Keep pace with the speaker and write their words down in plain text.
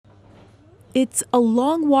It's a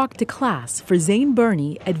long walk to class for Zane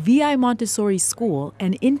Birnie at VI Montessori School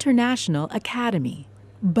and International Academy.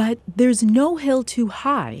 But there's no hill too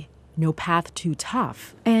high, no path too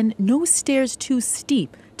tough, and no stairs too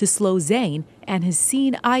steep to slow Zane and his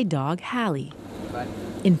seeing eye dog, Hallie.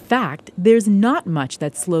 In fact, there's not much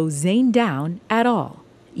that slows Zane down at all,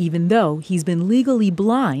 even though he's been legally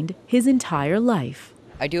blind his entire life.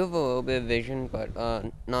 I do have a little bit of vision, but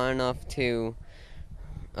not enough to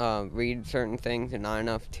read certain things and not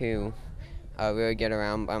enough to really get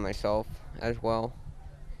around by myself as well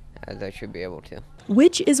as I should be able to.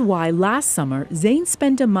 Which is why last summer, Zane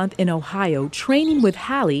spent a month in Ohio training with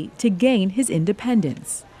Hallie to gain his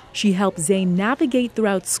independence. She helped Zane navigate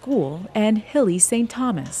throughout school and Hilly St.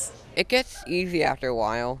 Thomas. It gets easy after a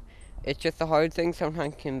while. It's just the hard thing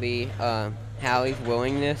sometimes can be Hallie's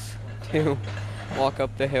willingness to walk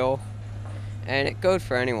up the hill, and it goes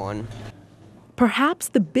for anyone. Perhaps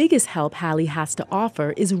the biggest help Hallie has to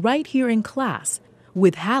offer is right here in class.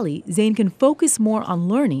 With Hallie, Zane can focus more on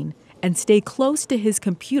learning and stay close to his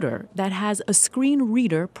computer that has a screen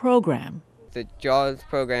reader program. The JAWS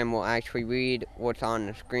program will actually read what's on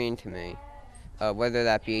the screen to me, whether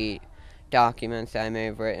that be documents that I may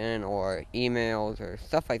have written or emails or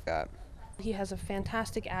stuff like that. He has a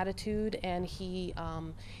fantastic attitude, and he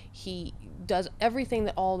does everything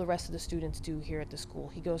that all the rest of the students do here at the school.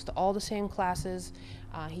 He goes to all the same classes,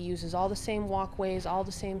 he uses all the same walkways, all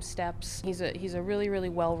the same steps. He's a really, really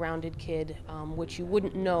well-rounded kid, which you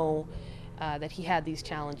wouldn't know that he had these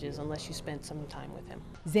challenges unless you spent some time with him.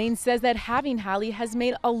 Zane says that having Hallie has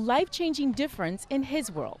made a life-changing difference in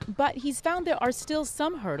his world, but he's found there are still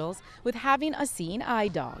some hurdles with having a seeing eye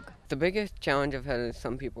dog. The biggest challenge I've had is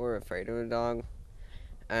some people are afraid of the dog,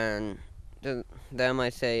 and to them I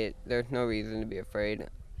say there's no reason to be afraid.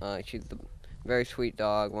 She's a very sweet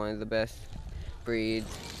dog, one of the best breeds.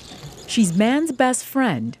 She's man's best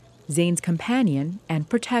friend, Zane's companion and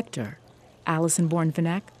protector. Allison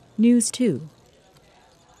Bourne-Vanek, News 2.